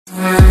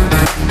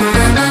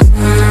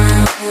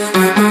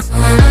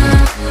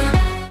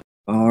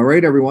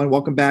right, everyone.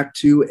 Welcome back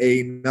to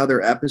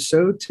another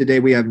episode. Today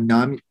we have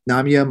Namya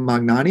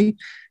Manghnani.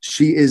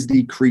 She is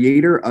the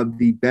creator of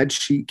the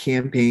Bedsheet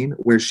campaign,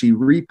 where she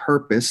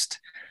repurposed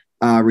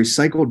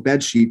recycled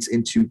bed sheets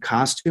into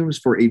costumes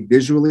for a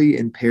visually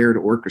impaired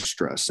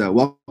orchestra. So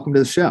welcome to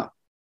the show.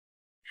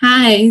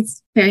 Hi,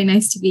 it's very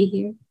nice to be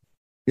here.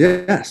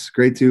 Yes,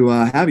 great to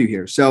have you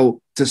here.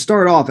 So to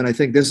start off, and I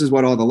think this is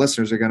what all the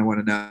listeners are going to want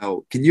to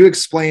know, can you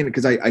explain,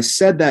 because I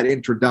said that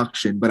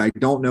introduction, but I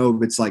don't know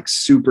if it's like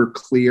super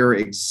clear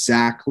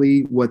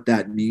exactly what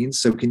that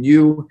means. So can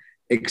you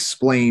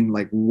explain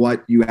like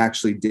what you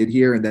actually did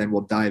here, and then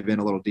we'll dive in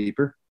a little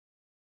deeper?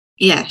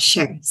 Yeah,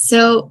 sure.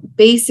 So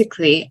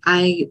basically,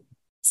 I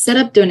set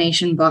up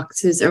donation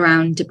boxes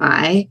around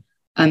Dubai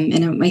and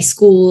at my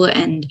school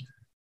and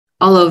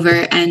all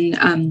over,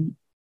 and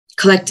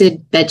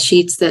collected bed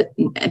sheets,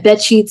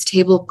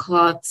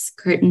 tablecloths,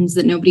 curtains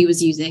that nobody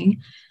was using.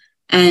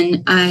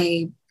 And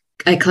I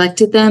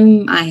collected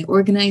them, I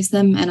organized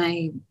them, and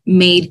I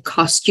made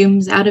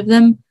costumes out of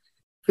them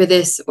for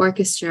this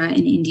orchestra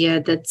in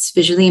India that's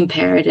visually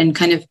impaired and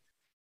kind of,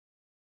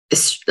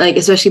 like,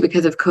 especially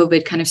because of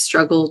COVID, kind of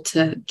struggled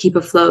to keep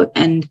afloat,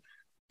 and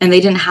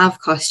they didn't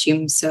have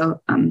costumes.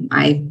 So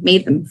I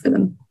made them for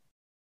them.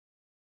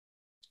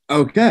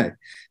 Okay.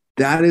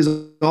 That is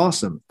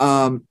awesome.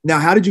 Now,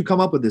 how did you come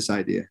up with this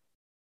idea?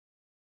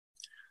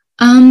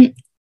 There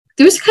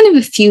was kind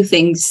of a few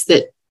things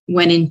that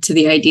went into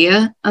the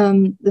idea.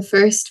 The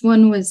first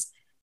one was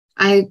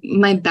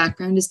my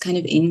background is kind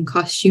of in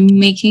costume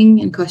making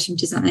and costume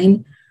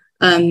design,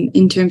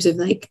 in terms of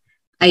like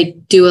I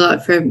do a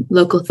lot for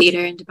local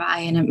theater in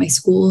Dubai and at my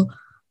school.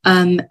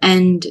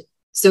 And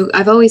so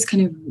I've always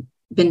kind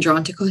of been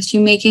drawn to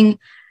costume making.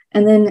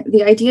 And then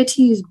the idea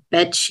to use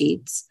bed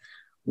sheets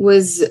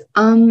was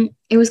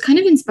it was kind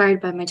of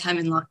inspired by my time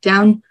in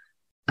lockdown.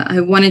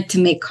 I wanted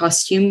to make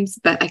costumes,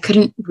 but I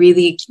couldn't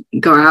really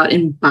go out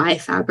and buy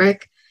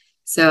fabric.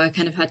 So I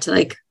kind of had to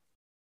like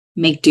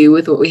make do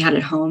with what we had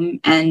at home.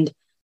 And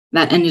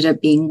that ended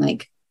up being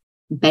like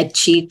bed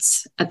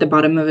sheets at the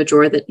bottom of a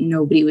drawer that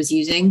nobody was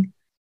using.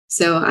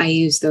 So I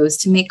used those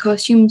to make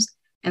costumes,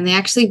 and they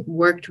actually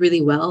worked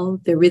really well.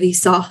 They're really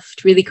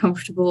soft, really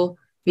comfortable,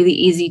 really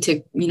easy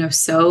to,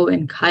 sew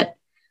and cut.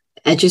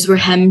 Edges were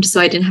hemmed, so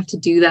I didn't have to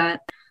do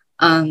that.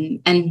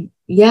 And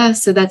yeah,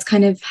 so that's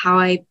kind of how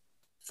I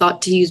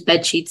thought to use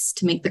bed sheets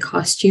to make the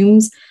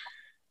costumes.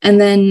 And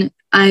then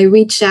I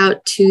reached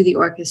out to the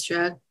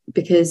orchestra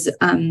because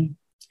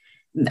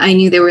I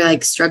knew they were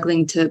like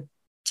struggling to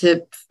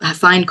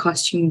find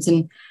costumes.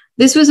 And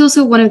this was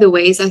also one of the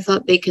ways I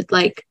thought they could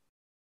like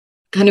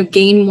kind of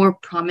gain more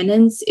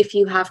prominence. If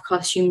you have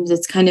costumes,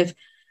 it's kind of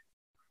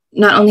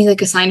not only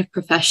like a sign of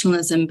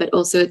professionalism, but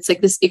also it's like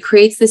this, it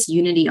creates this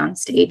unity on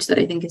stage that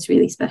I think is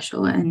really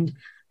special. And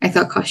I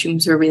thought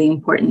costumes were really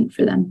important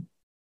for them.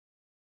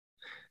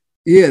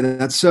 Yeah,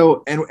 that's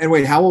so, and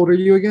wait, how old are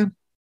you again?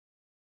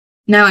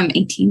 Now I'm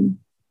 18.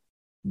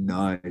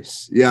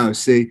 Nice. Yeah.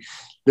 See,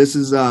 this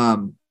is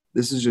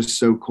just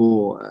so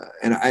cool.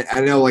 And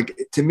I know, like,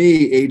 to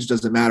me, age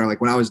doesn't matter. Like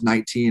when I was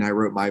 19, I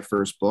wrote my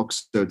first book.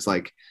 So it's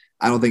like,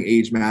 I don't think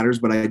age matters,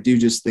 but I do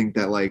just think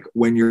that like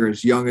when you're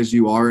as young as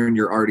you are and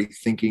you're already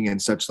thinking in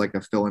such like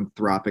a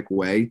philanthropic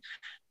way,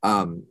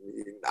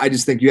 I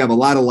just think you have a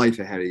lot of life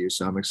ahead of you.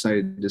 So I'm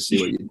excited to see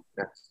what you do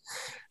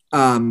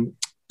next.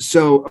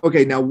 So,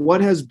 okay, now what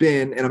has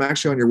been, and I'm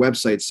actually on your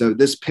website. So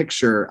this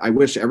picture, I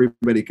wish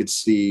everybody could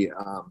see,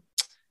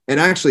 and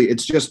actually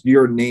it's just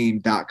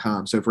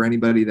yourname.com. So for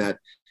anybody that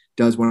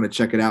does want to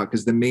check it out,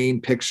 because the main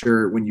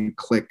picture, when you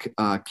click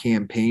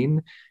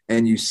campaign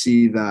and you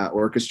see the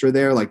orchestra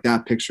there, like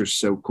that picture is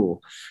so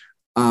cool.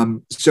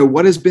 So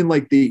what has been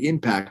like the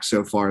impact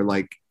so far?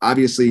 Like,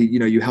 obviously,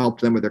 you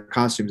helped them with their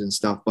costumes and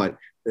stuff, but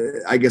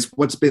I guess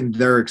what's been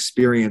their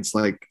experience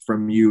like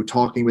from you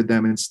talking with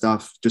them and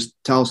stuff? Just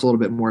tell us a little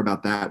bit more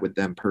about that with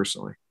them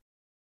personally.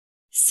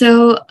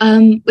 So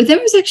with them,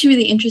 it was actually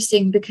really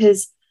interesting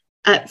because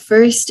at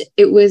first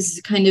it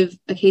was kind of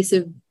a case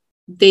of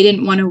they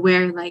didn't want to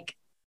wear like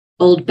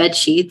old bed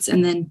sheets.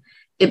 And then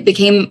it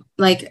became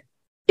like,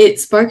 it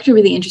sparked a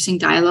really interesting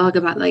dialogue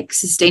about like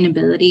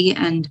sustainability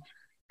and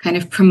kind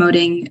of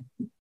promoting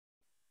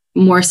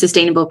more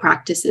sustainable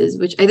practices,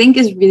 which I think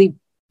is really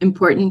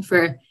important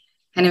for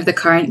kind of the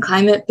current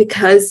climate,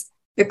 because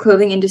the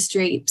clothing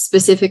industry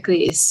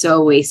specifically is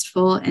so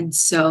wasteful and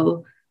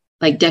so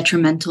like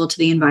detrimental to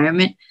the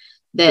environment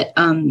that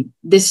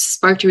this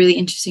sparked a really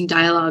interesting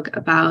dialogue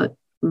about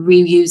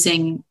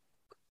reusing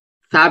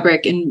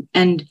fabric.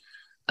 And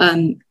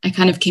I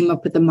kind of came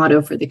up with a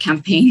motto for the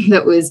campaign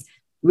that was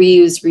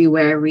reuse,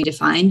 rewear,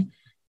 redefine.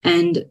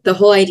 And the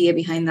whole idea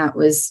behind that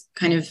was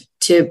kind of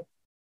to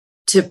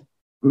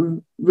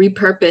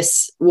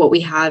repurpose what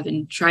we have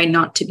and try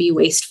not to be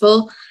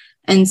wasteful.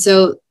 And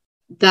so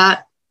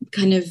that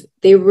kind of,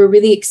 they were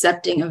really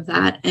accepting of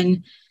that.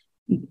 And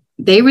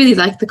they really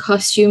like the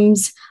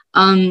costumes.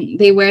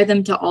 They wear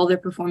them to all their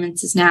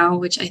performances now,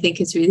 which I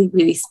think is really,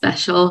 really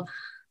special.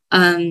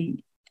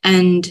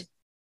 And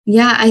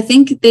yeah, I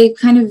think they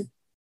kind of,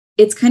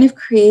 it's kind of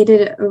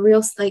created a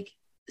real like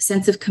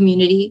sense of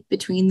community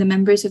between the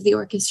members of the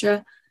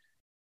orchestra.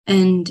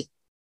 And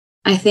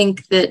I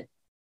think that,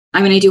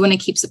 I mean, I do want to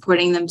keep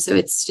supporting them. So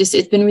it's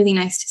been really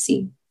nice to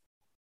see.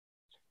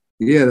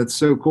 Yeah, that's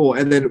so cool.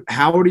 And then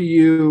how do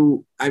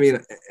you, I mean,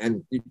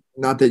 and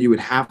not that you would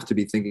have to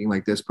be thinking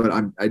like this, but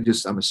I'm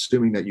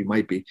assuming that you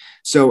might be.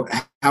 So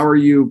how are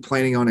you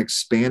planning on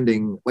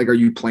expanding? Like, are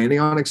you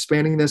planning on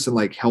expanding this and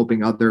like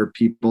helping other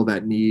people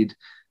that need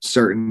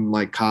certain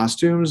like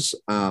costumes?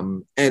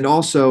 And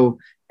also,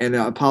 and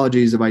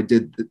apologies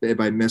if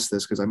I missed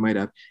this, because I might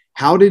have,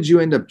 how did you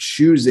end up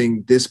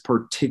choosing this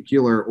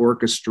particular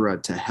orchestra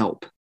to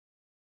help?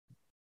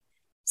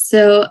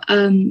 So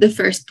the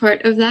first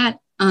part of that,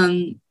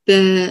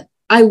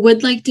 I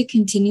would like to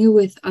continue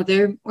with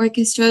other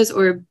orchestras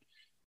or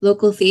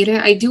local theater.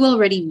 I do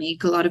already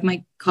make a lot of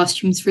my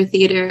costumes for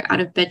theater out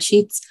of bed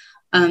sheets,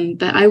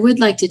 but I would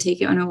like to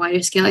take it on a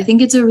wider scale. I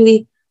think it's a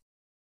really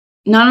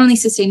not only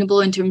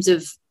sustainable in terms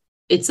of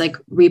it's like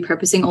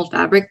repurposing old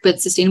fabric,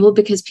 but sustainable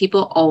because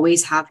people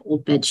always have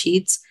old bed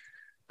sheets.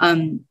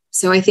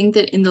 So I think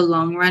that in the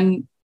long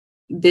run,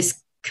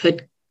 this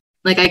could,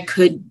 like, I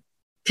could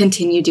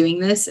continue doing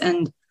this,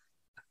 and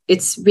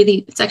it's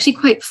actually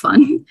quite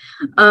fun.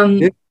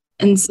 Yeah.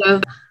 And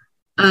so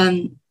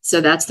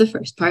that's the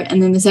first part.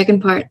 And then the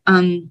second part,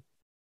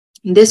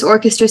 this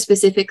orchestra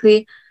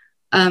specifically,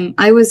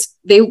 they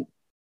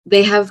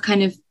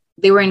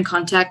were in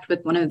contact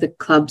with one of the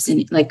clubs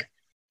in like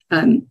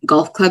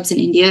golf clubs in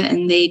India,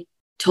 and they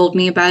told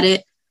me about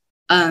it.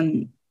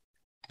 And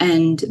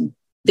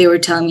they were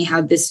telling me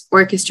how this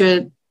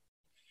orchestra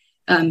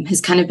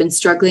has kind of been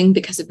struggling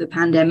because of the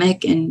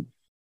pandemic and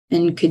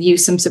could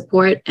use some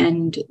support,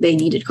 and they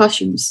needed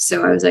costumes.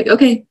 So I was like,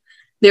 okay,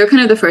 they were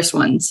kind of the first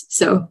ones.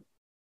 So.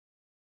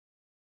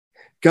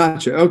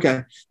 Gotcha.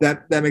 Okay.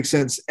 That makes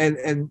sense.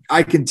 And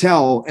I can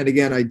tell, and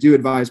again, I do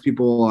advise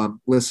people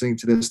listening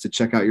to this to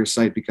check out your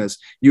site, because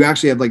you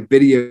actually have like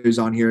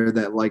videos on here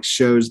that like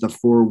shows the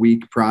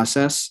 4-week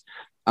process.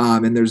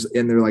 And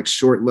they're like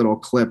short little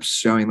clips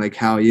showing like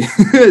how you,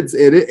 it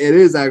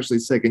is actually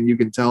sick, and you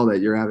can tell that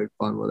you're having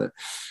fun with it.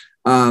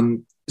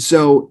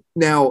 So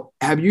now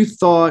have you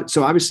thought,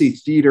 so obviously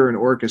theater and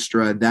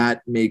orchestra,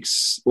 that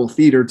makes, well,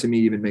 theater to me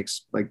even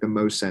makes like the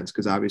most sense,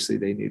 because obviously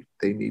they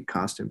need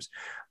costumes.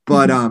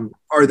 But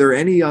are there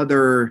any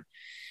other,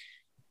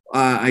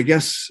 I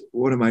guess,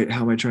 how am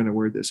I trying to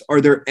word this?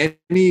 Are there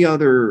any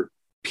other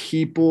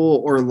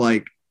people or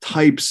like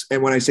types?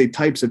 And when I say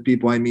types of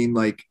people, I mean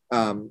like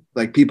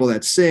people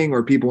that sing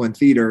or people in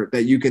theater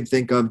that you can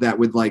think of that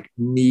would like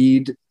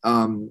need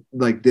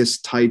like this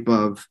type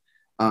of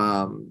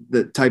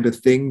the type of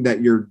thing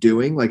that you're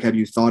doing? Like, have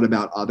you thought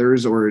about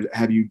others, or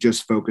have you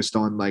just focused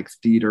on like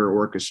theater,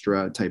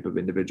 orchestra type of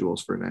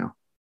individuals for now?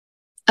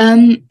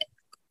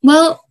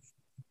 Well,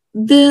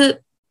 the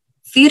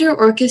theater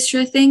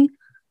orchestra thing,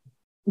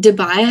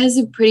 Dubai has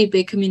a pretty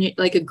big community,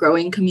 like a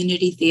growing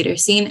community theater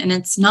scene, and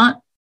it's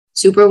not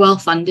super well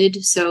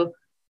funded. So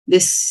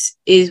this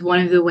is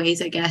one of the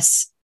ways, I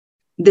guess,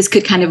 this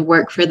could kind of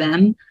work for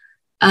them.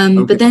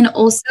 Okay. But then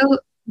also,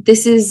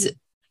 this is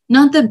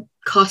not the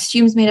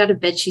costumes made out of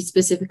bedsheets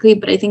specifically,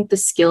 but I think the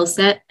skill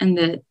set and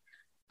the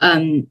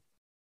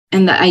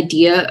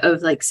idea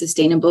of like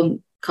sustainable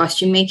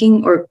costume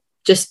making, or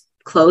just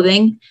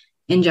clothing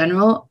in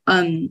general,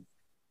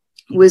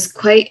 was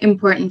quite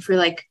important for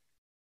like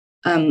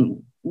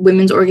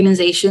women's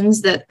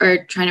organizations that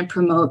are trying to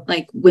promote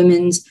like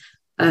women's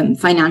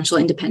financial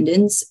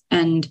independence.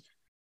 And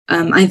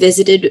I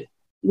visited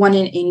one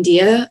in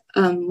India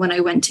when I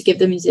went to give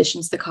the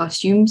musicians the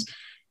costumes,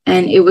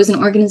 and it was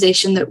an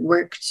organization that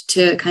worked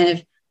to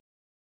kind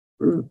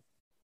of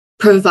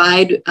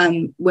provide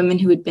women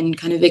who had been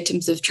kind of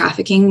victims of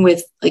trafficking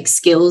with like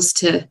skills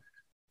to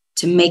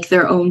make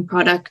their own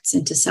products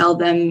and to sell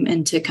them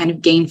and to kind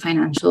of gain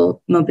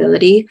financial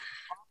mobility.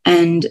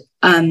 And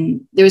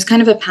there was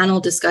kind of a panel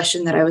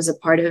discussion that I was a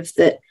part of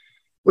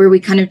where we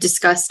kind of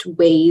discussed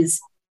ways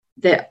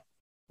that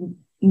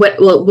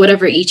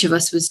whatever each of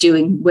us was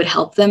doing would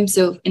help them.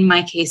 So in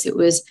my case, it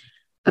was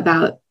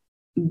about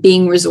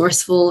being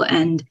resourceful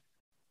and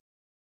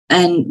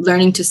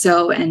learning to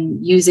sew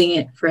and using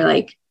it for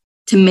like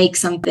to make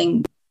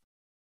something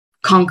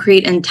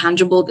concrete and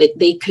tangible that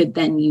they could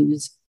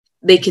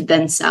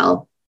then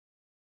sell.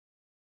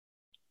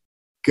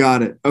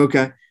 Got it.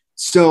 Okay.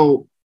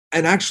 So,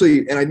 and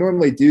actually, and I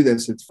normally do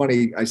this, it's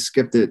funny, I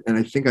skipped it, and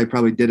I think I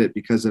probably did it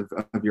because of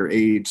your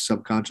age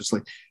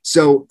subconsciously.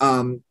 So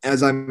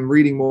as I'm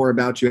reading more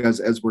about you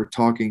as we're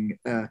talking,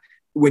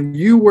 when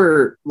you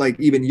were like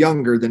even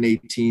younger than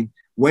 18,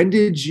 when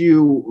did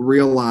you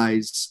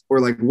realize, or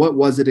like what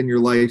was it in your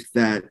life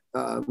that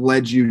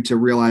led you to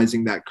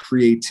realizing that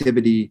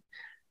creativity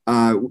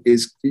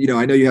is,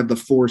 I know you have the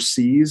 4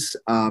 C's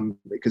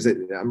because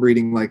I'm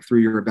reading like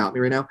through your About Me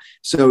right now.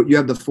 So you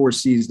have the 4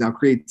 C's now,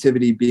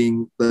 creativity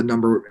being the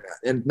number,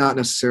 and not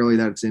necessarily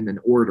that it's in an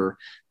order,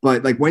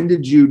 but like, when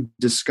did you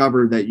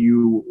discover that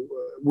you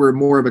were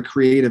more of a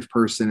creative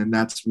person and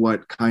that's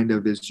what kind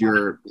of is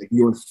your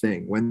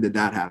thing? When did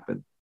that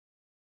happen?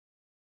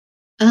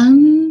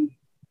 Um,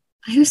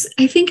 I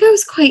think I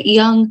was quite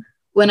young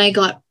when I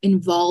got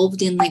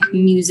involved in like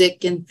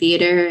music and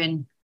theater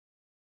and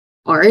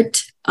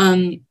art.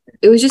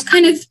 It was just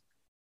kind of,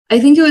 I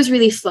think it was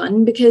really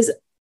fun because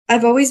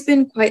I've always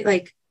been quite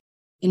like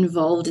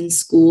involved in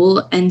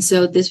school. And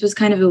so this was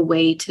kind of a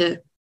way to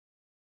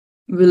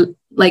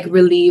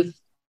relieve,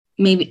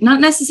 maybe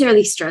not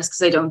necessarily stress,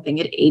 because I don't think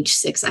at age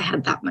 6 I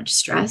had that much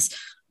stress,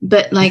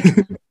 but like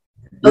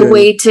a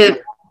way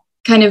to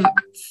kind of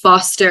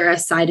foster a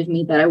side of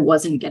me that I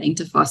wasn't getting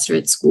to foster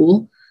at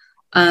school.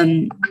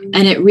 And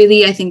it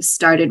really, I think,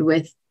 started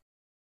with,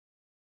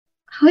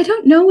 oh, I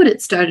don't know what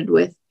it started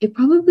with. It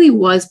probably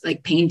was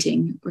like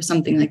painting or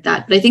something like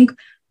that. But I think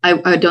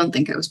I don't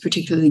think I was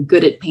particularly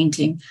good at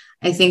painting.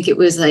 I think it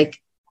was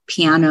like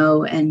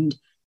piano and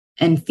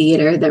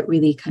theater that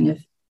really kind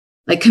of,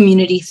 like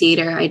community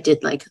theater. I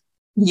did like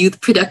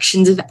youth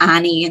productions of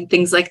Annie and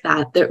things like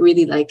that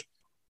really like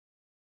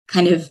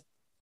kind of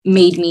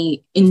made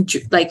me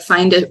like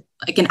find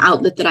like an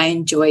outlet that I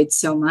enjoyed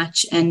so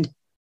much and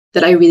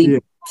that I really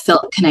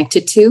felt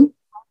connected to.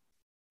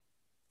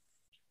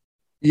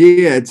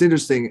 Yeah, it's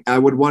interesting. I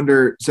would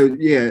wonder. So,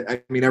 yeah,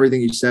 I mean, everything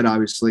you said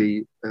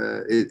obviously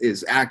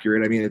is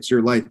accurate. I mean, it's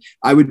your life.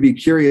 I would be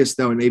curious,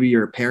 though, and maybe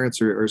your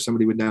parents or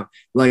somebody would know,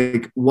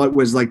 like, what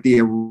was like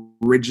the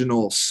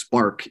original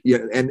spark?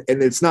 Yeah, and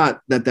it's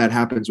not that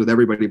happens with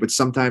everybody, but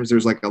sometimes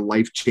there's like a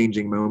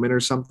life-changing moment or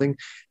something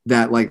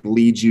that like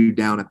leads you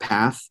down a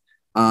path.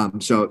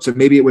 So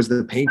maybe it was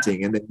the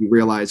painting, and then you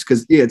realize,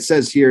 because it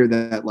says here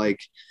that like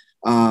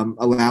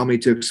allow me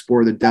to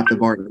explore the depth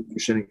of art and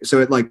emotion.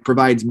 So it like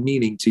provides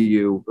meaning to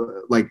you,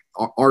 like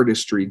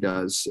artistry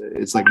does.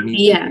 It's like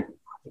meaning. Yeah.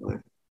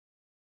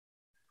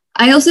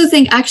 I also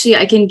think actually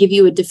I can give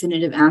you a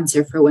definitive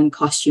answer for when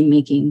costume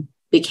making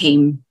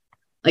became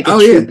like a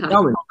true passion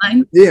of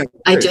mine. Yeah.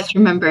 I just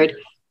remembered.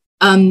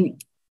 Do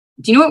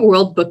you know what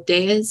World Book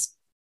Day is?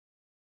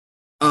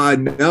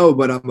 No,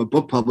 but I'm a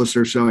book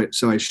publisher, so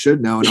I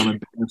should know, and I'm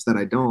embarrassed that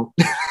I don't.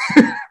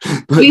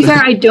 To be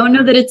fair, I don't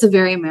know that it's a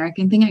very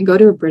American thing. I go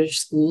to a British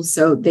school,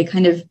 so they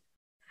kind of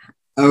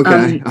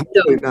okay.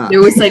 So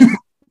there was like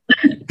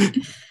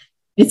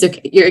it's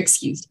okay, you're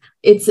excused.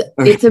 It's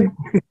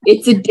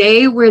a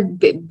day where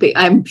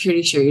I'm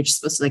pretty sure you're just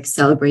supposed to like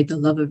celebrate the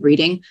love of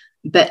reading.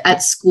 But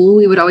at school,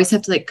 we would always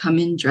have to like come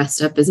in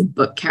dressed up as a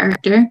book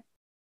character.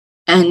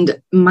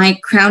 And my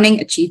crowning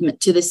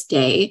achievement to this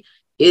day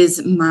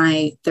is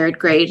my 3rd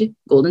grade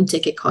golden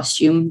ticket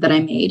costume that I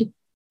made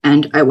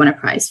and I won a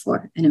prize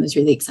for, and it was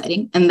really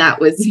exciting. And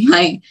that was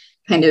my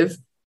kind of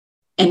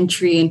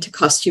entry into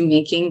costume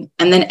making.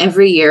 And then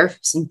every year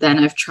since then,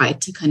 I've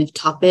tried to kind of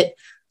top it.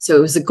 So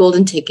it was a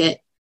golden ticket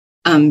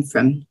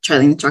from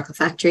Charlie and the Chocolate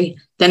Factory.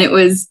 Then it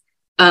was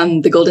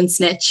the golden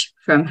snitch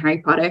from Harry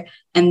Potter.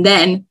 And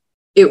then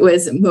it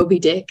was Moby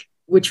Dick,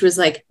 which was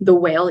like the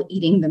whale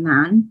eating the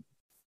man.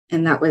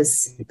 And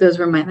those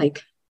were my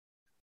like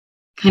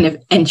kind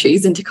of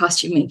entries into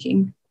costume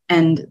making.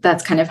 And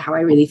that's kind of how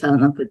I really fell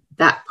in love with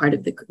that part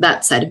of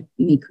that side of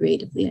me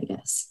creatively, I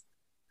guess.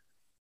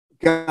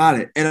 Got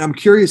it. And I'm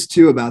curious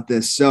too about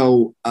this.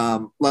 So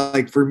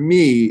like for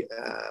me,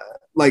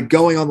 like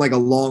going on like a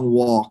long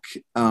walk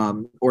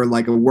or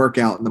like a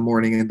workout in the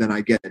morning, and then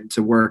I get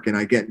into work and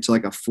I get into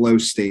like a flow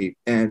state.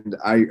 And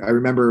I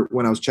remember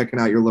when I was checking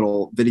out your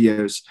little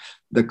videos,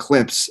 the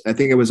clips, I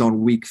think it was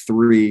on week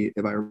 3,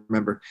 if I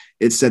remember,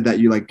 it said that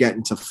you like get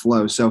into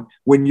flow. So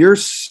when you're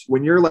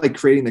like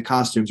creating the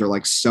costumes or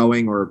like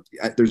sewing, or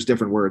there's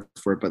different words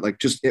for it, but like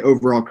just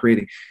overall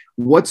creating,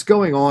 what's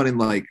going on in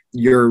like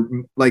your,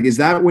 like, is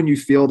that when you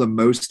feel the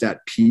most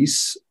at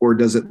peace, or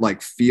does it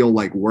like feel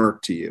like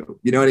work to you?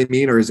 You know what I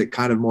mean? Or is it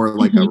kind of more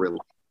like a relief?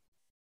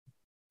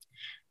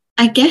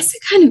 I guess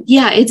it kind of,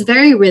 yeah, it's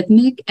very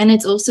rhythmic. And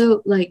it's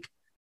also like,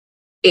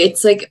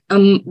 it's like,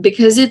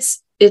 because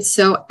it's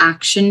so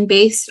action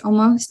based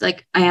almost,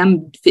 like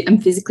I'm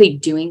physically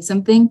doing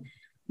something,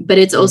 but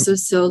it's also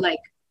so like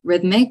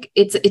rhythmic.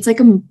 It's like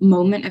a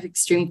moment of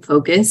extreme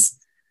focus,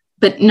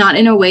 but not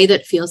in a way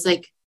that feels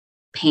like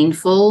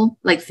painful,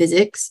 like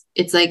physics.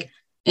 It's like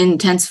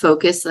intense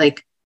focus,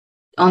 like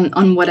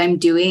on what I'm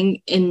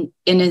doing in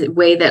a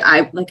way that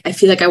I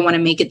feel like I want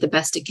to make it the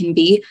best it can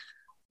be,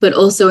 but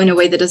also in a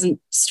way that doesn't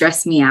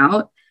stress me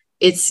out.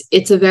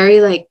 It's a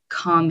very like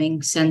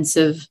calming sense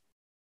of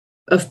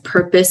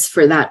purpose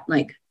for that,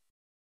 like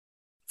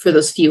for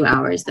those few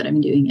hours that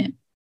I'm doing it.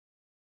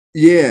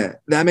 Yeah,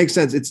 that makes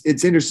sense.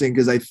 It's interesting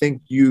because I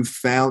think you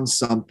found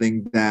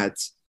something that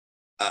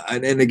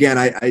and again,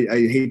 I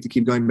hate to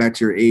keep going back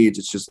to your age.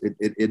 It's just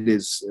it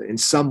is in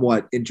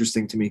somewhat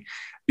interesting to me,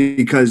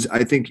 because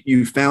I think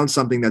you found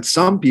something that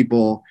some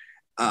people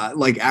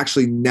like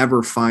actually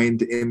never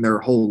find in their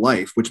whole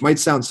life, which might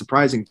sound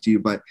surprising to you,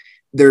 but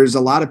there's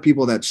a lot of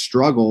people that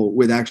struggle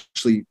with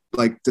actually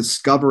like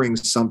discovering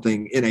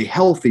something in a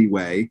healthy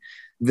way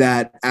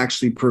that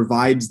actually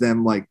provides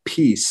them like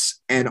peace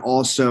and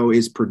also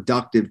is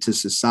productive to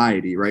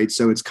society, right?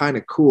 So it's kind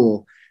of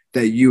cool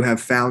that you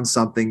have found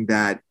something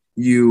that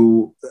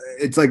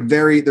it's like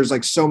there's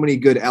like so many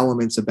good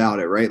elements about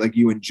it, right? Like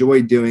you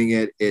enjoy doing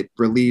it. It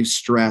relieves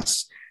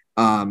stress.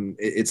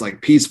 It's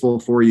like peaceful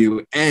for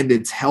you, and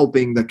it's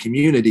helping the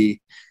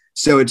community.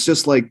 So it's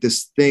just like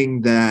this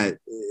thing that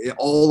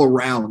all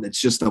around,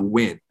 it's just a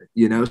win,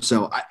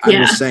 So I'm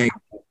just saying,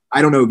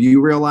 I don't know if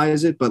you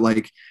realize it, but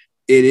like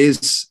it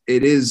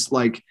is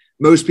like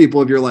most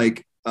people, if you're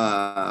like,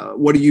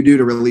 what do you do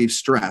to relieve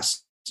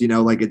stress?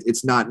 Like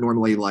it's not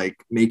normally like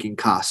making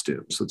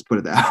costumes. Let's put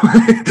it that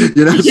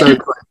way, So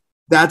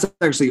that's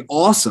actually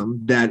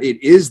awesome that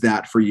it is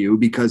that for you,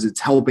 because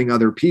it's helping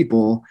other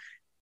people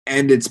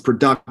and it's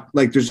productive.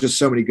 Like there's just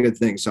so many good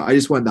things. So I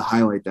just wanted to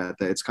highlight that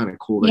it's kind of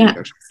cool.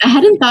 That I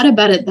hadn't thought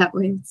about it that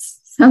way. It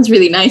sounds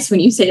really nice when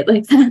you say it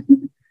like that.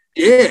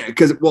 Yeah,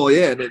 because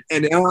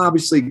and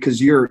obviously because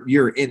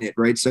you're in it,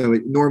 right? So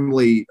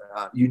normally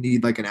you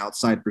need like an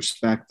outside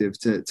perspective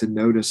to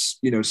notice,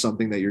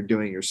 something that you're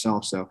doing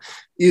yourself. So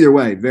either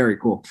way, very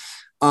cool.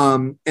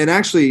 And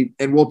actually,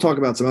 and we'll talk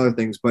about some other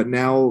things, but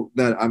now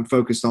that I'm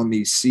focused on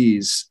these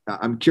C's,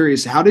 I'm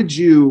curious, how did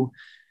you?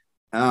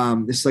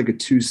 This is like a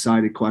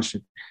two-sided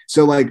question.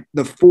 So like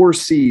the 4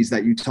 C's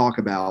that you talk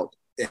about,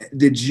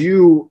 did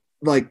you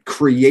like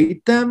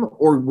create them,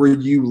 or were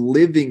you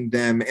living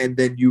them and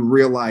then you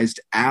realized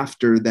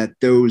after that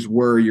those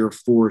were your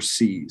 4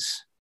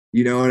 C's?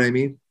 You know what I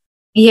mean?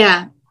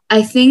 Yeah.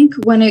 I think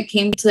when it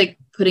came to like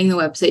putting the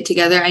website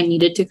together, I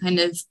needed to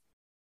kind of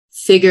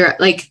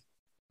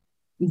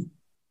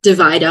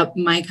divide up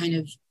my kind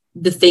of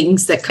the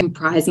things that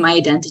comprise my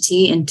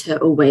identity into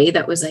a way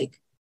that was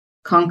like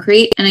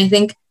concrete. And I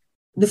think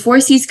the 4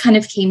 C's kind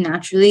of came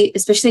naturally,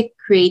 especially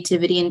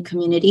creativity and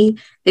community.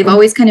 They've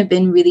always kind of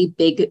been really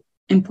big,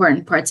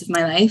 important parts of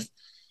my life.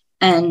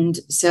 And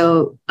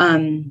so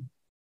then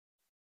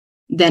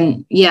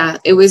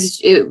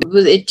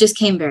it just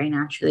came very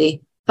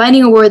naturally.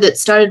 Finding a word that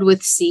started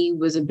with C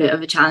was a bit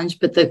of a challenge,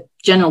 but the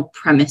general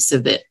premise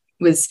of it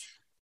was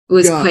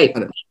quite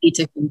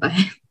easy to come by.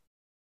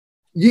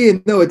 Yeah,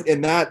 no,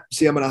 and that,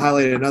 see, I'm going to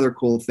highlight another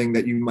cool thing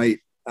that you might,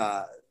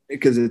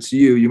 because it's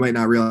you might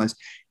not realize,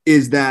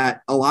 is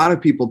that a lot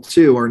of people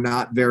too are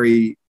not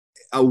very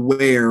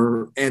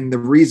aware. And the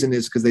reason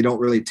is because they don't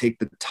really take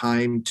the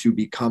time to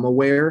become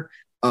aware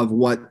of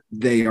what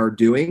they are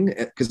doing.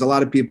 Because a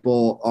lot of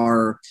people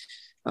are,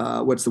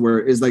 what's the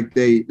word, is like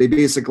they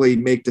basically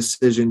make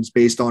decisions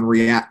based on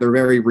they're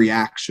very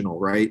reactional,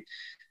 right?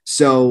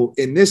 So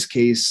in this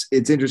case,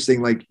 it's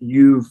interesting, like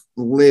you've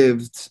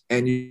lived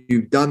and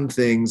you've done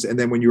things. And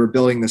then when you were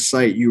building the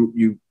site,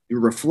 you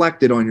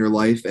reflected on your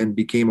life and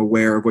became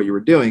aware of what you were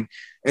doing.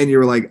 And you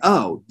were like,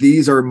 oh,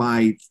 these are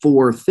my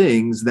 4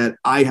 things that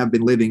I have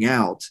been living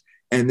out.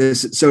 And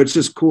so it's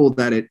just cool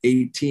that at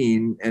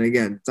 18, and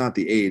again, it's not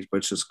the age, but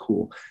it's just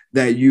cool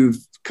that you've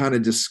kind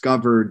of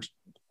discovered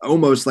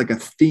almost like a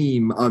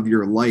theme of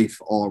your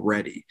life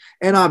already.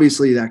 And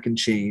obviously that can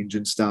change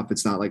and stuff.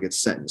 It's not like it's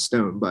set in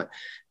stone, but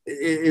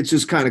it's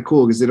just kind of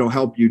cool because it'll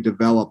help you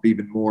develop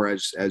even more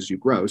as you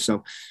grow.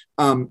 So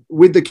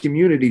with the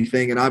community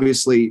thing, and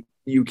obviously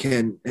you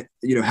can,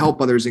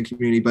 help others in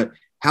community, but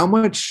how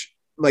much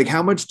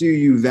do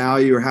you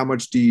value, or how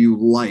much do you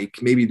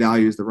like, maybe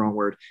value is the wrong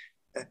word.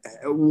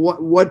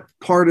 What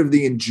part of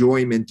the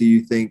enjoyment do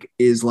you think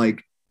is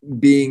like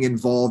being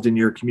involved in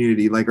your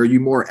community? Like, are you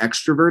more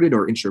extroverted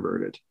or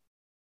introverted?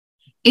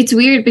 It's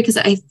weird because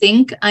I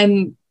think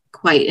I'm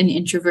quite an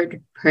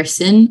introverted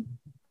person.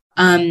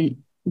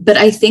 But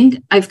I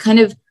think I've kind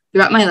of,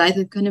 throughout my life,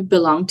 I've kind of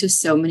belonged to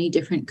so many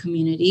different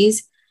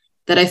communities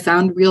that I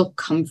found real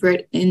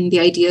comfort in the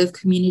idea of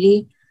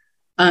community,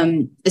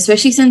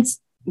 especially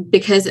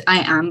because I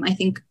am, I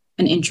think,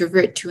 an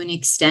introvert to an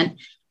extent.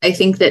 I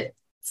think that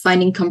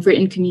finding comfort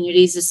in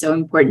communities is so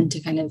important to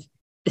kind of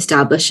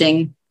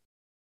establishing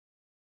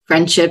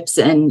friendships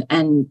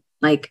and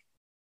like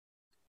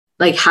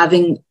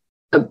having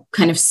a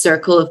kind of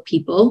circle of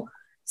people.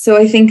 So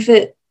I think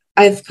that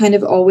I've kind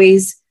of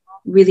always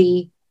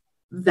really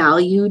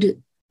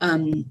valued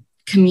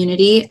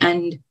community,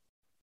 and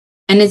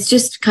it's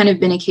just kind of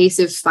been a case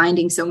of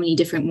finding so many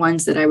different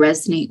ones that I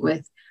resonate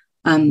with,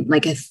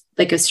 like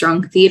a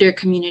strong theater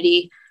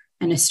community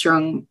and a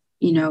strong,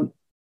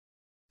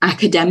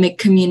 academic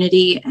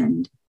community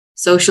and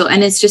social.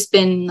 And it's just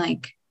been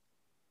like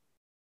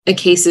a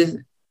case of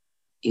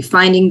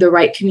finding the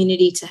right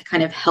community to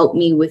kind of help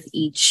me with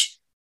each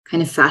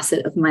kind of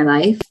facet of my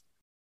life.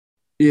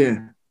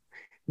 Yeah.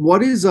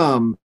 What is,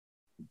 and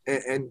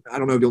I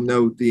don't know if you'll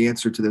know the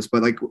answer to this,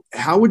 but like,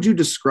 how would you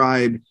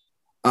describe,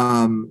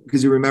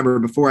 because you remember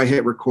before I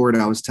hit record,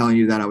 I was telling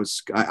you that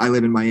I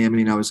live in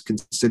Miami and I was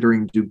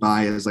considering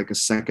Dubai as like a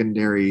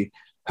secondary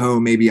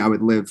home. Maybe I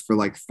would live for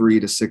like 3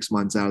 to 6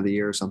 months out of the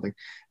year or something.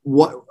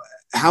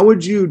 How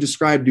would you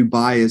describe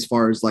Dubai as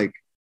far as like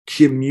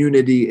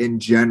community in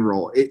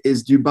general?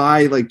 Is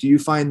Dubai, like, do you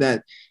find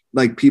that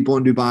like people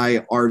in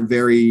Dubai are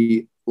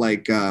very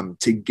like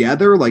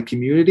together, like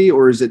community,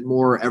 or is it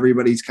more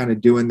everybody's kind of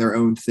doing their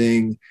own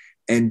thing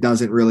and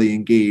doesn't really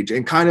engage?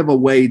 And kind of a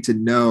way to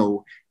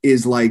know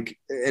is like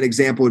an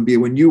example would be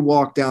when you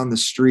walk down the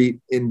street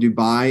in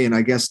Dubai, and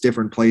I guess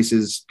different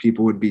places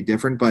people would be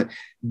different, but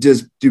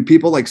do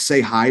people like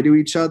say hi to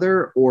each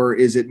other, or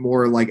is it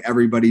more like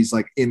everybody's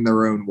like in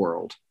their own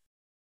world?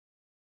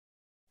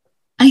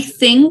 I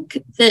think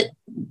that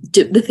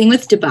the thing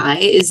with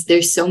Dubai is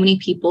there's so many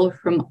people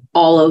from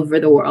all over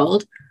the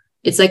world.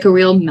 It's like a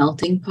real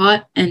melting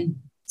pot. And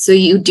so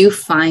you do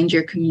find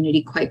your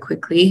community quite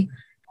quickly.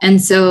 And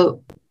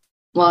so,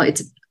 well,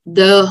 it's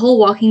the whole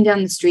walking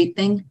down the street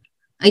thing.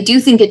 I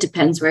do think it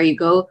depends where you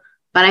go,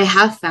 but I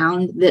have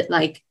found that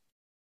like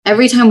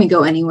every time we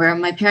go anywhere,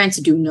 my parents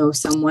do know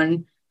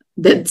someone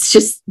that's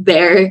just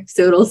there.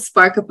 So it'll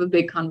spark up a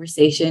big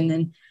conversation.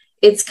 And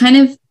it's kind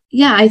of,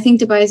 yeah, I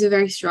think Dubai is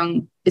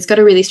it's got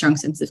a really strong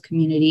sense of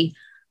community.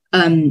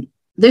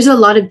 There's a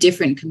lot of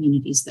different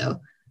communities though.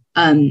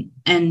 And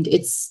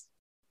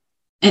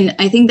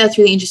I think that's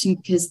really interesting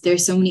because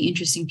there's so many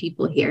interesting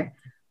people here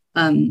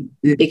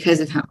because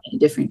of how many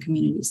different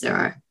communities there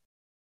are.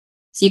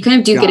 So you kind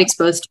of do get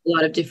exposed to a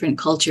lot of different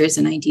cultures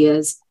and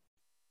ideas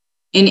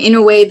in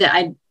a way that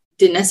I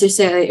didn't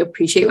necessarily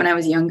appreciate when I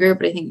was younger,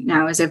 but I think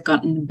now as I've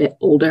gotten a bit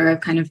older,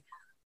 I've kind of,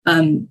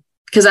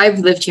 because I've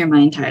lived here my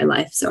entire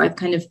life. So I've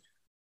kind of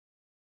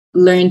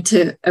learned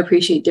to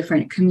appreciate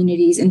different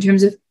communities in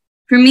terms of,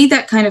 for me,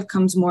 that kind of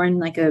comes more in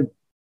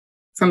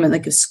from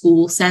a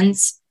school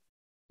sense,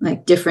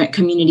 like different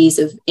communities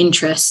of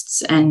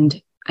interests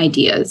and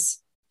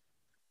ideas.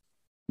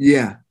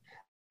 Yeah.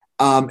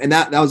 And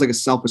that was like a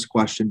selfish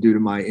question due to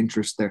my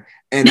interest there.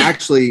 And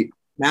actually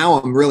now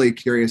I'm really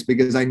curious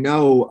because I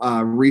know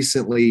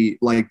recently,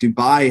 like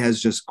Dubai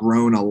has just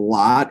grown a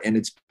lot, and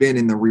it's been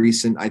in the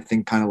recent, I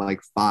think, kind of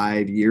like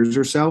 5 years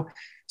or so.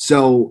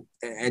 So,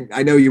 and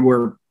I know you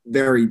were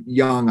very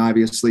young,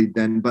 obviously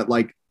then, but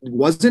like,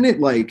 wasn't it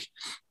like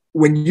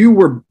when you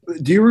were,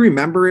 do you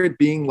remember it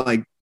being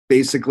like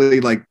basically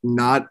like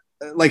not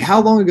like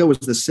how long ago was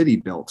the city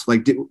built?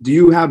 Like, do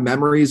you have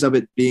memories of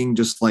it being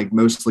just like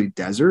mostly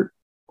desert,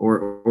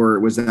 or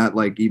was that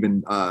like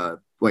even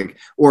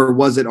or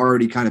was it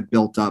already kind of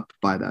built up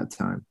by that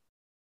time?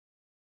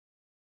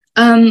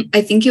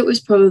 I think it was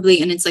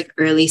probably in its like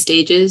early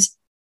stages.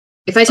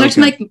 If I talk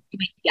to like my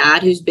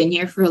dad, who's been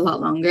here for a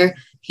lot longer,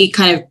 he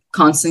kind of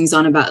constantly is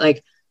on about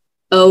like,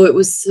 oh, it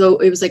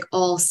was like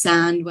all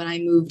sand when I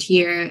moved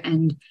here,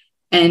 and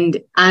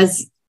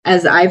as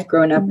I've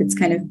grown up, it's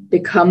kind of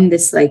become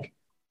this like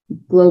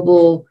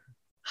global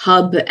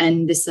hub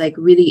and this like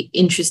really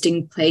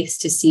interesting place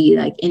to see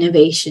like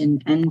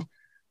innovation, and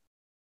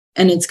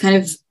it's kind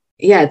of,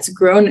 yeah, it's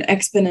grown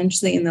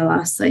exponentially in the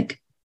last like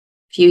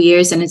few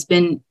years, and it's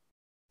been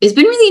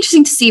really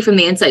interesting to see from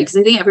the inside, because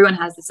I think everyone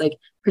has this like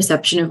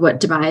perception of what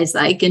Dubai is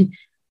like, and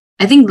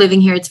I think living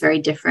here it's very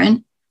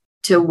different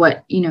to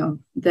what, you know,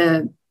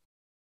 the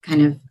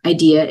kind of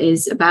idea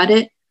is about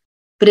it.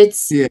 But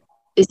it's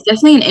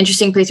definitely an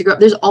interesting place to grow up.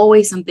 There's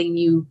always something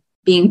new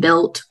being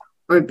built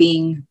or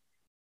being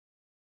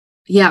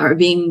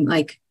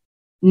like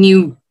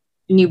new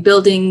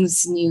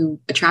buildings,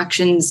 new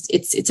attractions.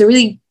 It's a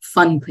really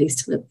fun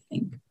place to live, I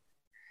think.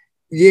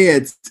 Yeah,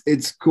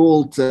 it's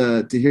cool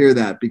to hear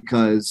that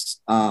because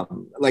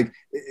like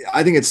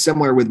I think it's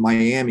similar with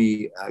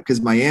Miami because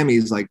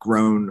Miami's like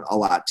grown a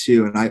lot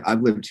too, and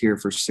I've lived here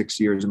for 6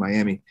 years in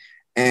Miami,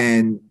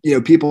 and you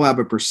know people have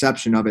a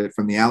perception of it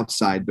from the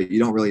outside, but you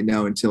don't really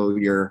know until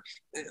you're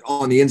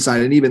on the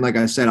inside. And even like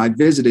I said, I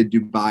visited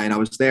Dubai and I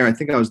was there. I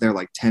think I was there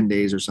like 10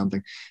 days or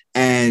something,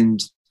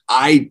 and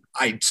I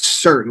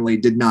certainly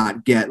did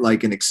not get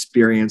like an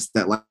experience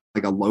that like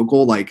a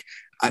local like.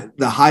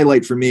 The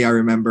highlight for me, I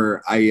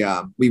remember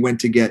we went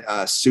to get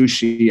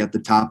sushi at the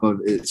top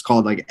of, it's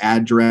called like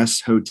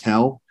Address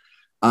Hotel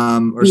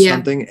or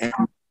something. And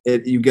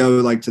you go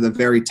like to the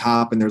very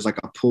top and there's like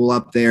a pool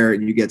up there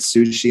and you get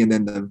sushi, and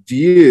then the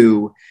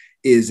view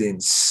is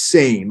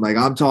insane. Like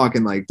I'm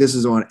talking like this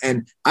is on,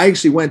 and I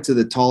actually went to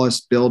the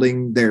tallest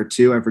building there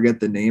too. I forget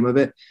the name of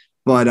it,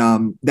 but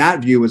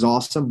that view was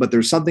awesome. But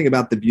there's something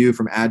about the view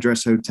from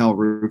Address Hotel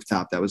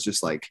rooftop that was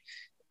just like,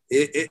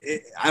 I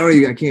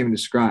can't even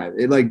describe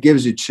it. Like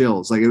gives you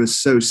chills. Like it was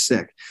so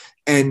sick.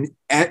 And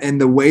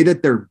the way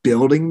that they're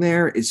building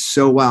there is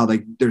so wild.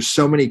 Like there's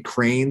so many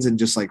cranes and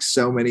just like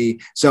so many.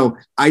 So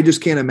I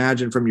just can't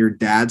imagine from your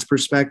dad's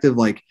perspective,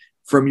 like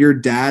from your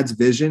dad's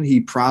vision, he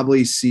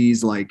probably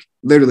sees like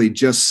literally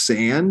just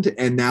sand.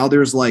 And now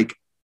there's like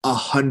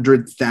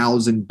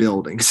 100,000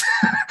 buildings,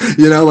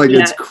 you know, like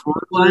it's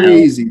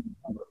crazy.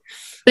 Wow.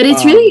 But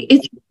it's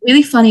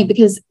really funny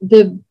because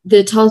the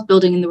tallest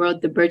building in the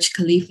world, the Burj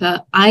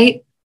Khalifa,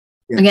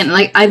 again,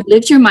 like I've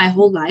lived here my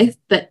whole life,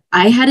 but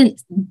I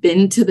hadn't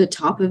been to the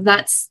top of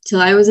that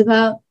till I was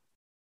about,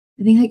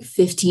 I think like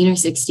 15 or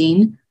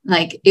 16.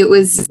 Like it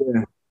was,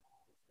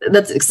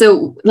 that's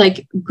so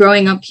like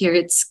growing up here,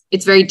 it's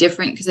very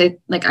different because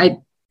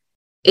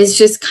it's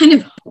just kind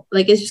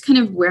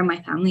of where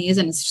my family is,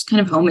 and it's just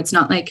kind of home. It's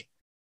not like,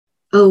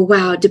 oh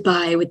wow,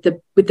 Dubai with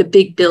the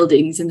big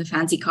buildings and the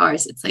fancy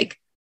cars. It's like,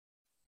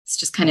 it's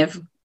just kind of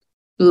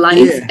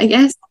life, I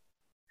guess.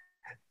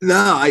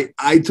 No,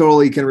 I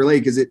totally can relate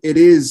because it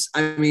is,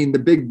 I mean, the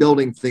big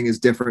building thing is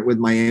different with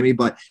Miami,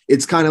 but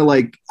it's kind of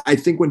like, I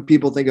think when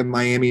people think of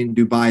Miami and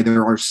Dubai,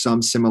 there are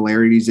some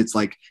similarities. It's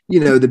like,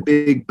 the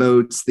big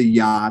boats, the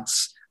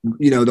yachts,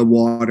 the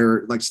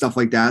water, like stuff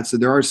like that. So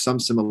there are some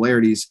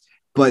similarities,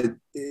 but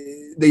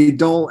they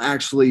don't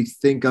actually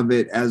think of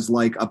it as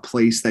like a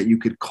place that you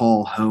could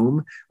call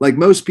home. Like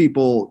most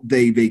people,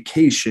 they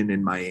vacation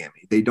in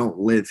Miami, they don't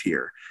live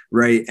here,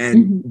 right?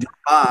 And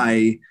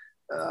Dubai,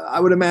 I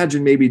would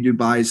imagine maybe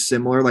Dubai is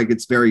similar. Like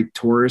it's very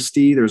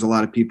touristy. There's a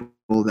lot of people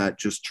that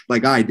just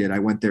like I did. I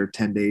went there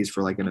 10 days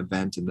for like an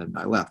event and then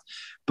I left.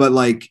 But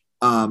like,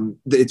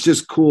 it's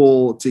just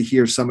cool to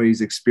hear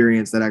somebody's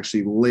experience that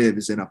actually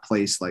lives in a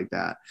place like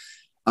that.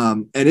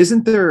 And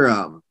isn't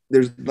there,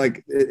 there's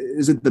like,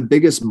 is it the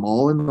biggest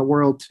mall in the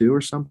world too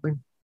or something?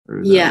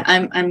 Or Yeah,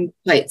 I'm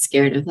quite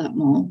scared of that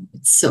mall.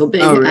 It's so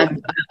big. Oh, really?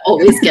 I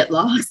always get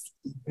lost.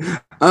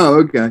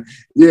 Oh, okay.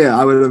 Yeah,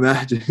 I would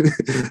imagine.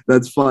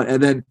 That's fun.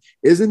 And then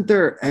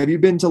have you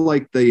been to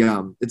like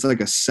it's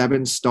like a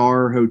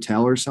 7-star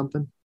hotel or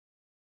something?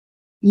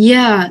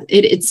 Yeah,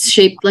 it's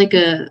shaped like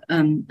a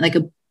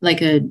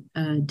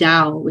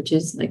dhow, which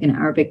is like an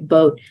Arabic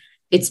boat.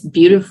 It's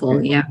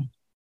beautiful. Yeah.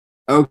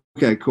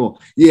 Okay, cool.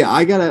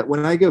 Yeah,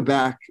 when I go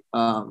back,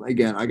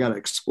 again, I gotta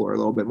explore a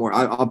little bit more.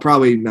 I'll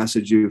probably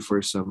message you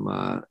for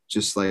some,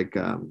 just like,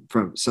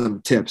 from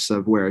some tips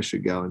of where I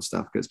should go and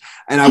stuff.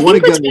 And I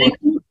want to go.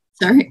 Cool.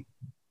 Sorry.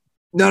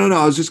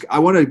 No. I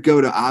want to go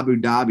to Abu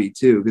Dhabi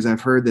too, because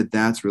I've heard that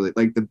that's really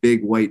like the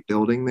big white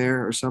building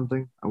there or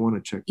something. I want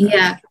to check that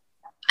out.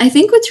 I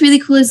think what's really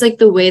cool is like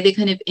the way they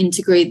kind of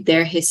integrate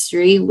their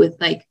history with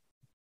like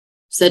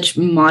such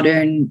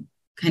modern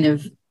kind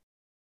of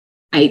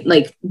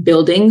like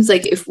buildings.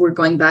 Like if we're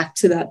going back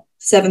to that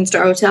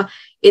 7-star hotel,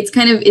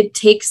 it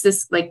takes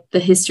this like the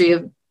history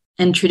of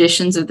and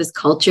traditions of this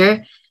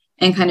culture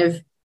and kind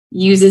of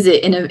uses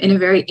it in a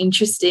very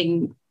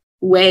interesting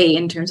way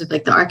in terms of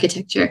like the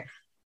architecture,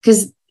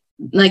 because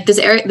like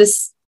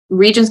this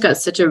region's got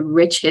such a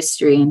rich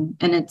history, and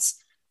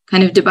it's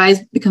kind of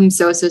Dubai's become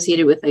so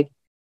associated with like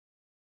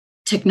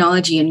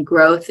technology and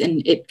growth,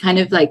 and it kind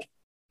of like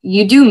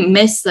you do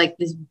miss like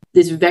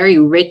this very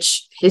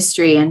rich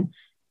history,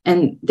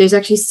 and there's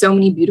actually so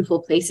many beautiful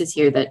places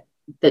here that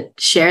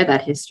share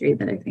that history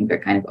that I think are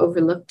kind of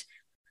overlooked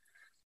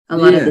a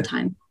lot of the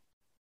time.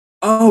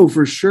 Oh,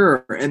 for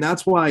sure. And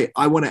that's why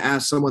I want to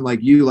ask someone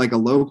like you, like a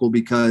local,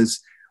 because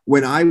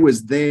when I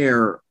was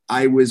there,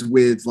 I was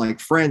with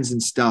like friends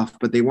and stuff,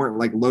 but they weren't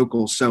like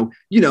local. So,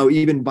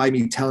 even by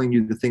me telling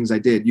you the things I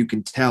did, you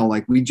can tell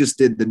like we just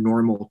did the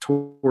normal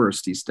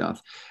touristy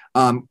stuff,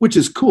 which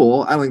is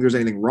cool. I don't think there's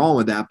anything wrong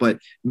with that. But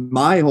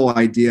my whole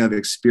idea of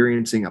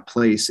experiencing a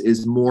place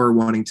is more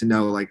wanting to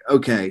know like,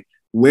 okay,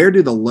 where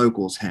do the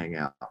locals hang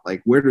out?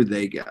 Like, where do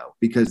they go?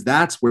 Because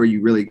that's where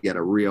you really get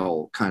a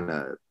real kind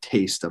of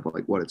taste of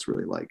like what it's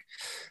really like.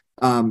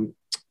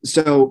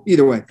 So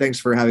either way, thanks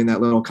for having that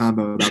little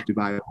combo about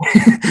Dubai.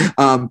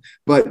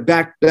 But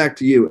back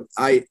to you.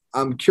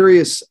 I'm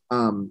curious.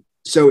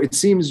 So it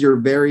seems you're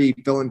very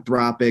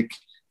philanthropic,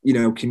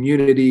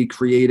 community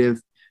creative.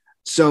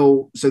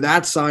 So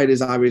that side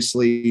is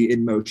obviously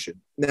in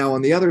motion. Now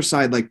on the other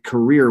side, like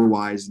career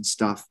wise and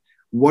stuff,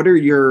 what are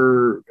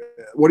your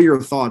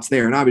thoughts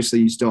there? And obviously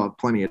you still have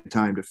plenty of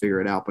time to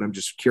figure it out, but I'm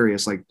just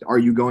curious, like, are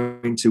you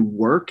going to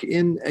work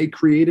in a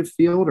creative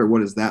field or what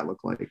does that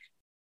look like?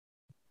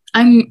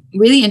 I'm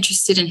really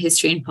interested in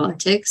history and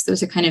politics.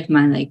 Those are kind of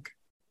my like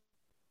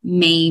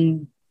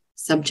main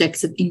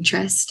subjects of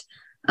interest.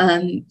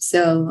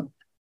 So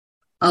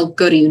I'll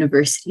go to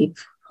university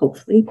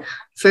hopefully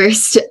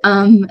first,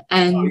 and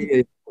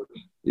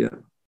yeah,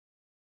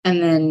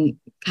 and then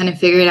kind of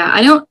figure it out.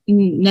 I don't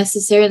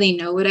necessarily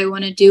know what I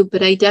want to do,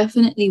 but I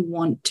definitely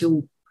want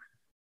to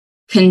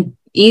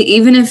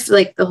even if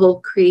like the whole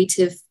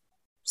creative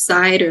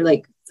side or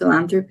like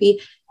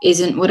philanthropy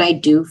isn't what I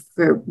do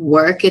for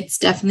work, it's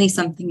definitely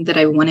something that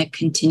I want to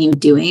continue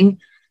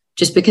doing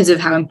just because of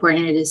how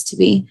important it is to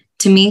me.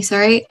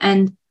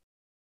 And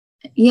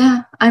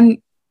yeah,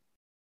 I'm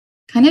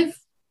kind of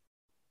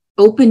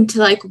open to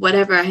like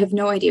whatever. I have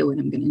no idea what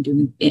I'm going to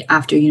do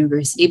after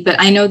university, but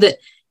I know that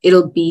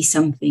it'll be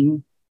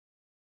something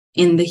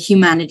in the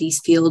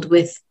humanities field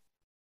with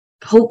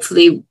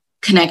hopefully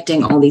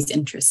connecting all these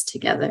interests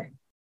together.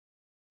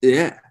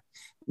 Yeah,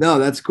 no,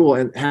 that's cool.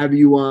 And have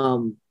you,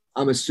 I'm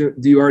assuming,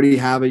 do you already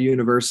have a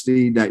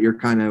university that you're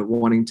kind of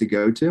wanting to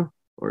go to,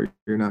 or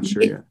you're not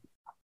sure yet?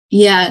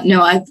 Yeah,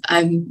 no,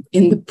 I'm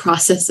in the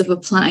process of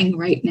applying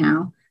right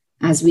now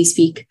as we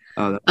speak.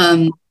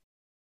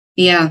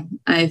 Yeah,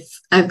 I've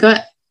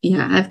got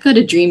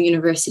a dream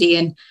university,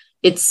 and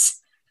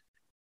it's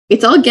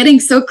all getting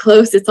so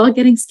close. It's all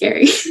getting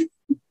scary.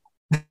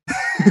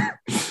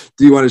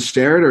 Do you want to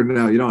share it or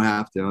no? You don't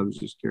have to. I was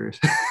just curious.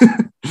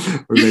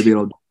 Or maybe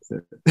it'll.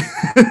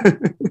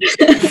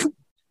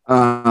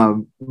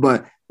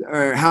 But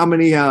how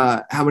many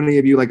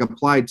have you like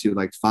applied to?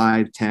 Like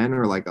 5, 10,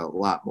 or like a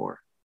lot more?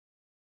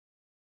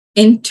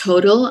 In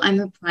total,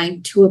 I'm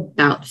applying to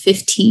about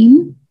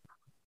 15.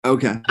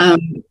 Okay.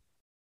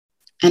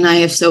 And I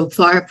have so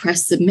far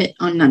pressed submit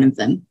on none of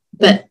them,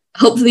 but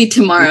hopefully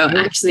tomorrow,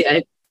 actually,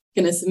 I'm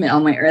going to submit all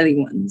my early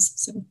ones.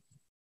 So.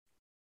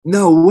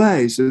 No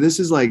way. So this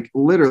is like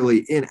literally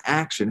in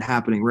action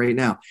happening right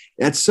now.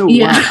 That's so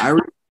wild. I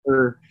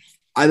remember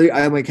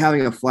I'm like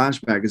having a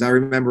flashback because I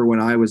remember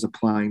when I was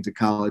applying to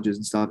colleges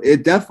and stuff.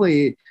 It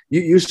definitely,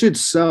 you should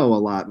sew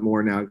a lot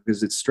more now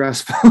because it's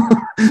stressful.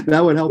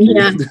 That would help you.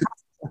 Yeah,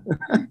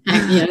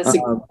 that's a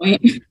good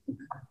point.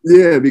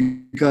 Yeah,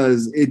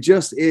 because it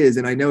just is.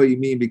 And I know what you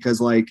mean,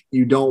 because like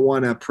you don't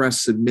want to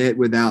press submit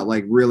without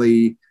like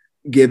really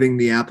giving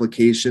the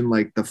application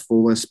like the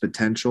fullest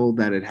potential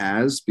that it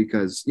has,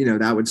 because you know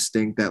that would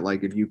stink that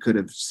like if you could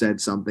have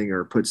said something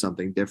or put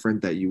something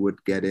different that you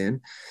would get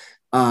in.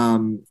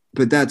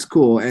 But that's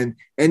cool. And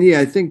yeah,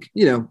 I think,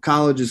 you know,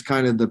 college is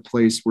kind of the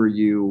place where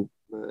you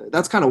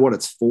that's kind of what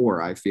it's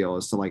for, I feel,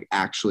 is to like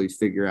actually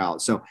figure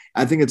out. So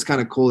I think it's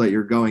kind of cool that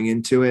you're going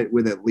into it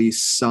with at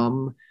least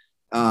some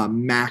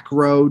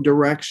macro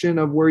direction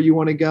of where you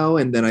want to go.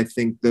 And then I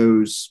think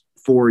those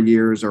 4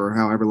 years or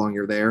however long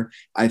you're there,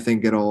 I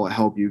think it'll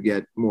help you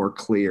get more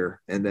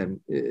clear. And then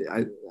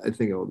I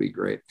think it will be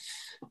great.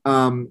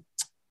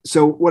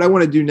 So what I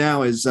want to do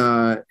now is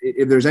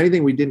if there's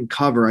anything we didn't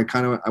cover, I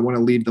want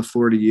to leave the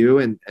floor to you,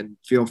 and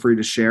feel free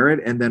to share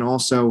it. And then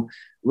also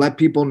let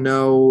people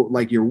know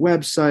like your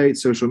website,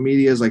 social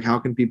medias, like how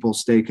can people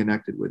stay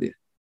connected with you?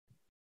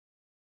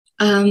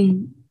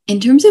 In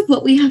terms of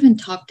what we haven't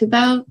talked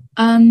about,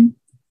 I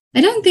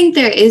don't think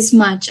there is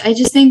much. I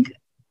just think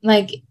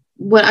like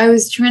what I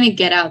was trying to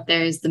get out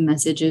there is the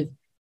message of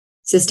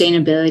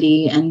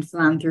sustainability and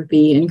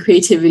philanthropy and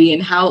creativity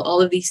and how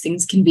all of these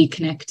things can be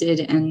connected.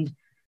 And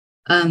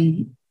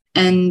I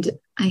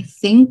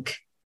think,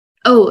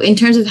 in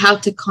terms of how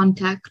to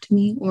contact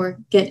me or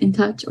get in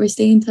touch or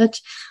stay in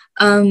touch,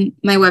 my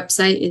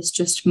website is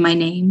just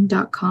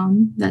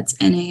myname.com. That's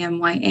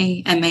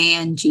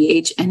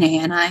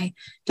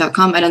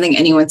NamyaManghnani.com. I don't think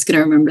anyone's going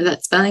to remember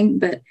that spelling,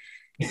 but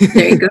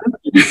there you go.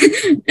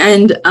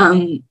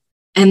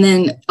 And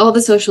then all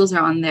the socials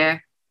are on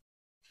there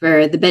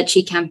for the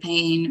Bedsheet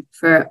campaign.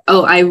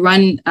 I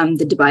run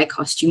the Dubai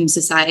Costume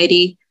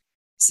Society.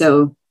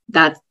 So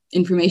that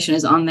information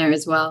is on there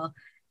as well.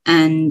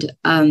 And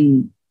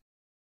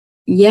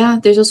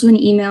there's also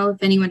an email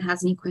if anyone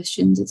has any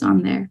questions, it's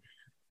on there.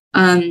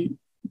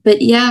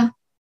 But yeah,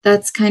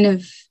 that's kind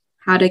of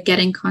how to get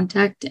in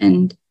contact.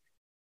 And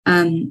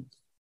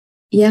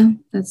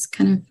that's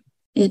kind of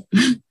it.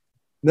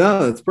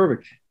 No, that's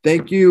perfect.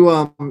 Thank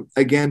you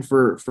again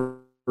for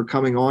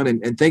coming on,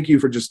 and thank you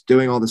for just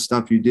doing all the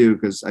stuff you do,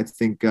 because I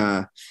think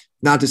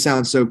not to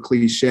sound so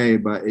cliche,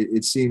 but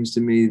it seems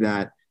to me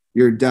that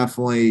you're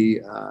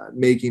definitely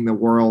making the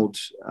world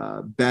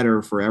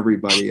better for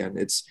everybody. And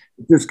it's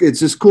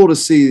just cool to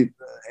see.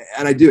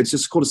 And it's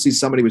just cool to see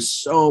somebody with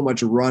so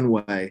much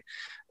runway.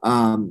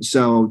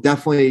 So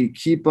definitely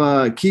keep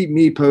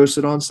me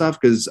posted on stuff,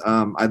 because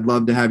I'd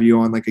love to have you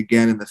on like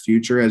again in the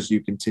future as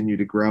you continue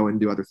to grow and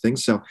do other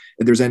things. So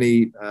if there's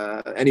any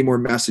more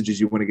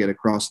messages you want to get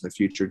across in the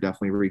future,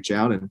 definitely reach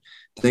out. And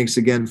thanks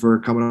again for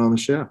coming on the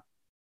show.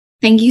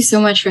 Thank you so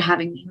much for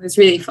having me. It was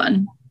really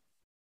fun.